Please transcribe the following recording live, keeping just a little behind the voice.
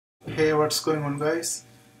Hey, what's going on, guys?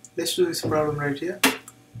 Let's do this problem right here.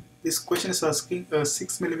 This question is asking a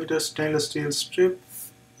 6mm stainless steel strip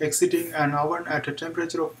exiting an oven at a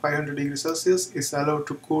temperature of 500 degrees Celsius is allowed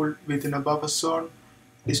to cool within a buffer zone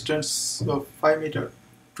distance of 5 meters.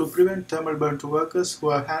 To prevent thermal burn to workers who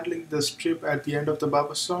are handling the strip at the end of the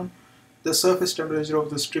buffer zone, the surface temperature of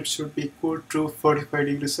the strip should be cooled to 45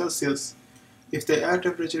 degrees Celsius. If the air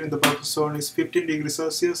temperature in the buffer zone is 15 degrees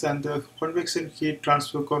Celsius and the convection heat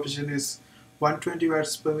transfer coefficient is 120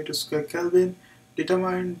 watts per meter square Kelvin,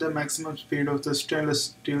 determine the maximum speed of the stainless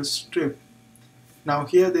steel strip. Now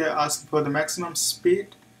here they are asking for the maximum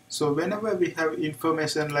speed. So whenever we have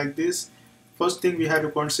information like this, first thing we have to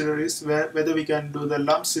consider is whether we can do the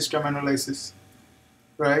lump system analysis,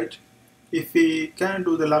 right? If we can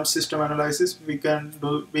do the lump system analysis, we can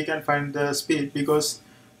find the speed, because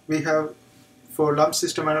we have, for lump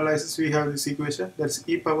system analysis, we have this equation, that's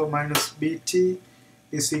e power minus bt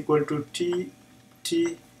is equal to t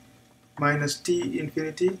minus t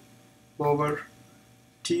infinity over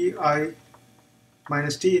ti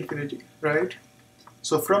minus t infinity, right?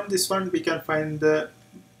 So from this one we can find the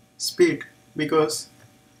speed, because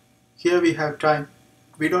here we have time.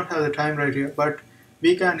 We don't have the time right here, but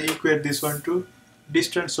we can equate this one to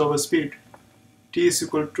distance over speed. T is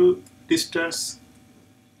equal to distance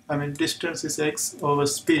is x over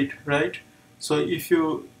speed, right? So we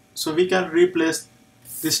can replace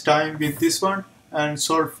this time with this one and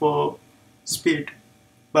solve for speed.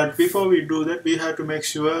 But before we do that, we have to make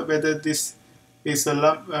sure whether this is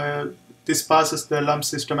a this passes the lump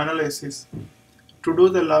system analysis. To do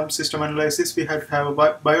the lump system analysis, we have to have a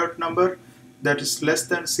Biot number that is less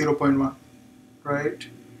than 0.1, right?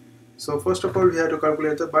 So first of all, we have to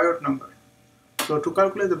calculate the Biot number. So to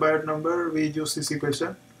calculate the Biot number, we use this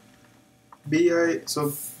equation. Bi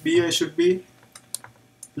should be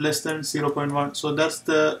less than 0.1. So that's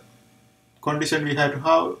the condition we had to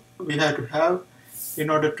have in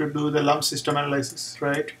order to do the lump system analysis,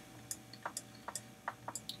 right?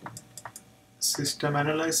 System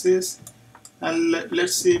analysis, and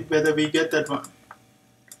let's see whether we get that one.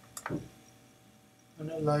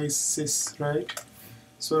 Analysis, right?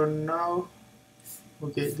 So now,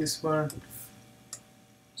 okay, this one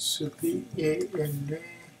should be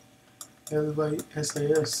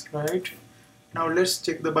ANALYSIS, right? Now let's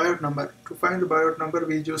check the Biot number. To find the Biot number,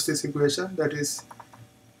 we use this equation, that is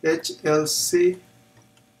HLC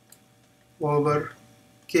over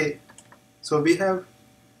K. So we have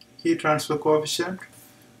heat transfer coefficient,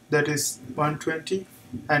 that is 120,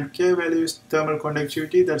 and K value is thermal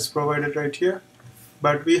conductivity, that's provided right here.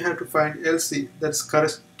 But we have to find LC, that's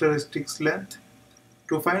characteristics length.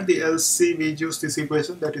 To find the LC, we use this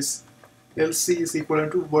equation, that is LC is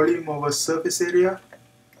equivalent to volume over surface area.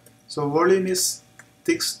 So volume is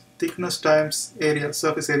thickness times area,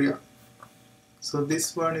 surface area. So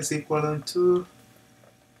this one is equivalent to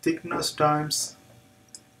thickness times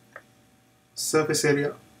surface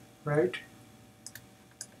area, right?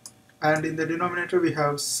 And in the denominator we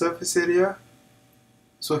have surface area.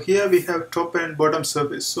 So here we have top and bottom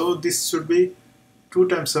surface, so this should be 2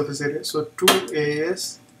 times surface area, so 2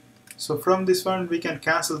 AS. So from this one we can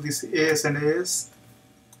cancel this AS and AS,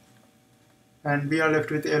 and we are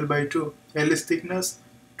left with L by 2. L is thickness,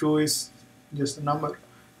 2 is just a number.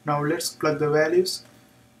 Now let's plug the values.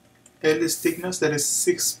 L is thickness, that is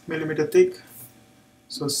 6 millimeter thick,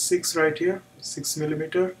 so 6 right here, 6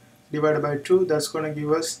 millimeter divided by 2, that's going to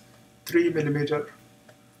give us 3 millimeter.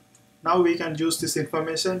 Now we can use this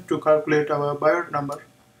information to calculate our Biot number.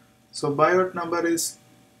 So Biot number is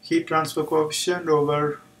heat transfer coefficient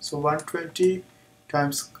over 120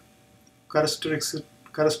 times characteristics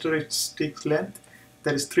length,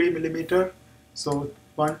 that is 3 millimeter. So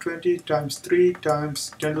 120 times 3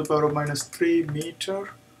 times 10 to the power of minus 3 meter.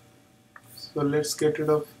 So let's get rid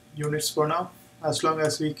of units for now. As long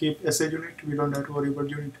as we keep SI unit, we don't have to worry about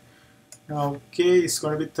unit. Now K is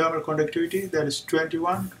going to be thermal conductivity, that is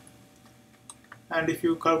 21. And if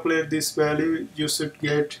you calculate this value, you should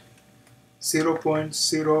get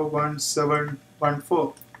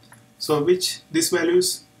 0.01714. So this value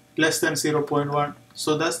is less than 0.1.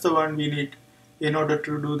 So that's the one we need in order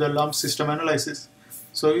to do the lump system analysis.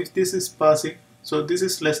 So if this is passing, so this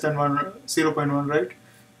is less than 0.1, right?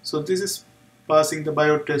 So this is passing the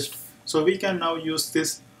Biot test. So we can now use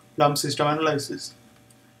this lump system analysis.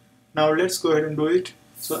 Now let's go ahead and do it.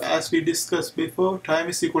 So as we discussed before, time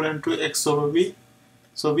is equivalent to x over v.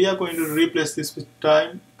 So we are going to replace this with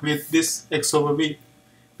time with this x over v,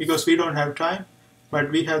 because we don't have time, but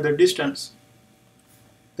we have the distance,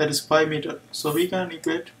 that is 5 meters. So we can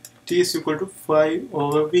equate t is equal to 5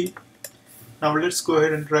 over v. Now let's go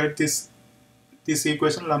ahead and write this this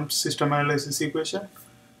equation, lump system analysis equation.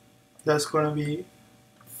 That's going to be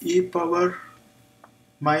e power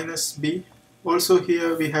minus b. Also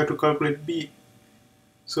here we have to calculate b.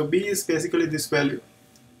 So b is basically this value.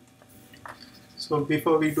 So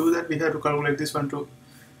before we do that, we have to calculate this one too.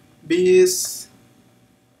 B is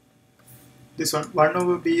this one. 1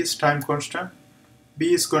 over b is time constant.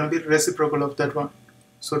 B is going to be reciprocal of that one.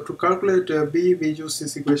 So to calculate b, we use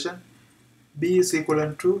this equation. B is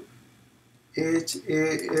equivalent to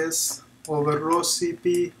HAS over rho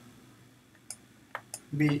Cp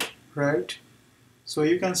b, right? So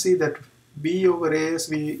you can see that B over AS,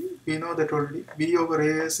 we know that already. B over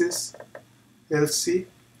AS is LC,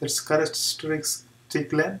 that's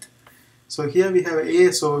characteristic length. So here we have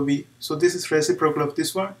AS over B. So this is reciprocal of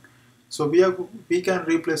this one. So we can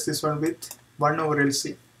replace this one with 1 over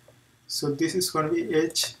LC. So this is going to be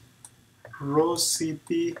H rho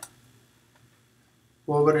Cp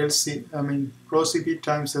over LC, rho Cp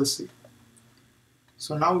times LC.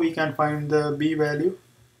 So now we can find the B value.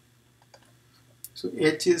 So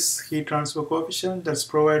H is heat transfer coefficient, that's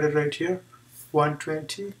provided right here,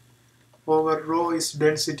 120, over rho is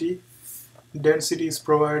density. Density is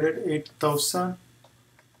provided 8000,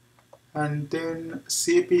 and then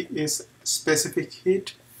Cp is specific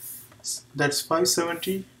heat, that's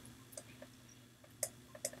 570,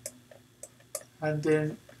 and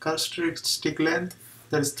then characteristic length,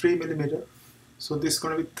 that is 3 millimeter. So this is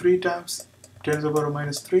going to be 3 times 10 to the power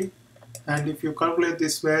minus 3, and if you calculate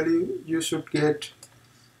this value, you should get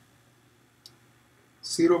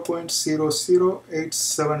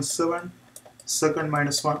 0.00877 second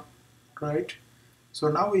minus 1, right? So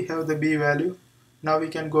now we have the B value. Now we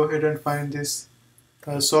can go ahead and find this,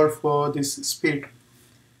 solve for this speed.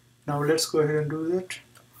 Now let's go ahead and do that.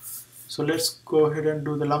 So let's go ahead and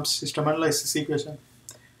do the lump system analysis equation.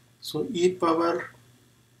 So e power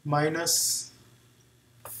minus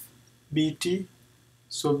bt.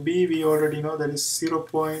 So b we already know, that is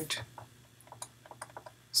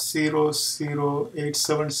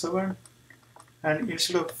 0.00877, and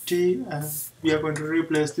instead of t we are going to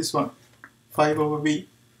replace this one, 5 over b,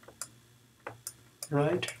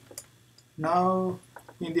 right? Now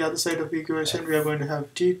in the other side of the equation we are going to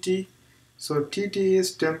have tt. So tt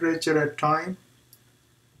is temperature at time.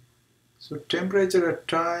 So temperature at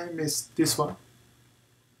time is this one,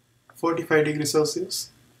 45 degrees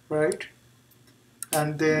Celsius, right?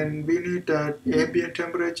 And then we need ambient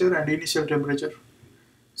temperature and initial temperature.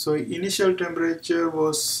 So initial temperature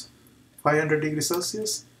was 500 degrees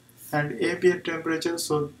Celsius, and ambient temperature,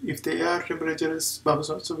 so if the air temperature is,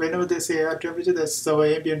 so whenever they say air temperature, that's our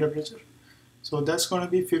ambient temperature. So that's going to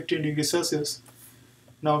be 15 degrees Celsius.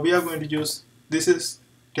 Now we are going to use, this is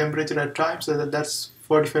temperature at time, so that's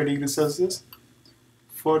 45 degrees Celsius.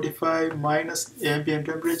 45 minus ambient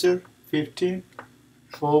temperature, 15,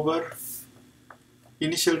 over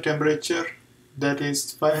initial temperature, that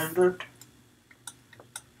is 500,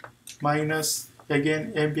 minus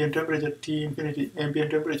again ambient temperature, T infinity, ambient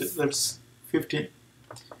temperature, that's 15.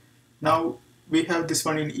 Now we have this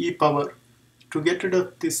one in e power. To get rid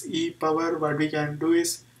of this e power, what we can do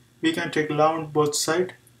is we can take ln both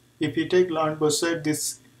sides. If we take ln both sides,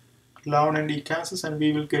 this ln and e cancels, and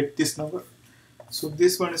we will get this number. So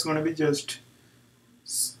this one is going to be just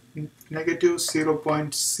negative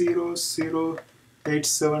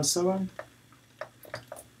 0.00877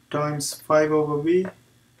 times 5 over v.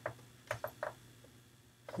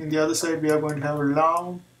 In the other side we are going to have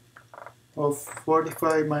ln of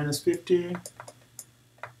 45 minus 15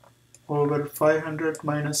 over 500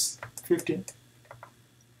 minus 15.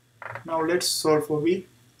 Now let's solve for v.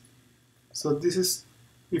 So this is,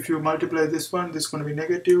 if you multiply this one, this is going to be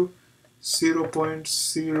negative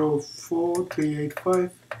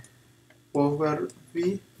 0.04385 over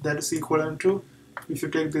v, that is equivalent to, if you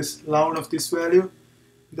take this ln of this value,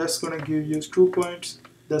 that's going to give you 2 points,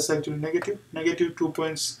 that's actually negative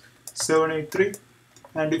 2.783,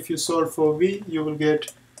 and if you solve for v, you will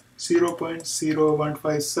get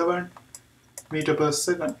 0.0157 meter per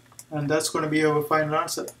second, and that's going to be our final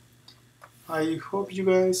answer. I hope you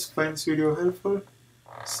guys find this video helpful.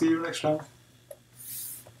 See you next time.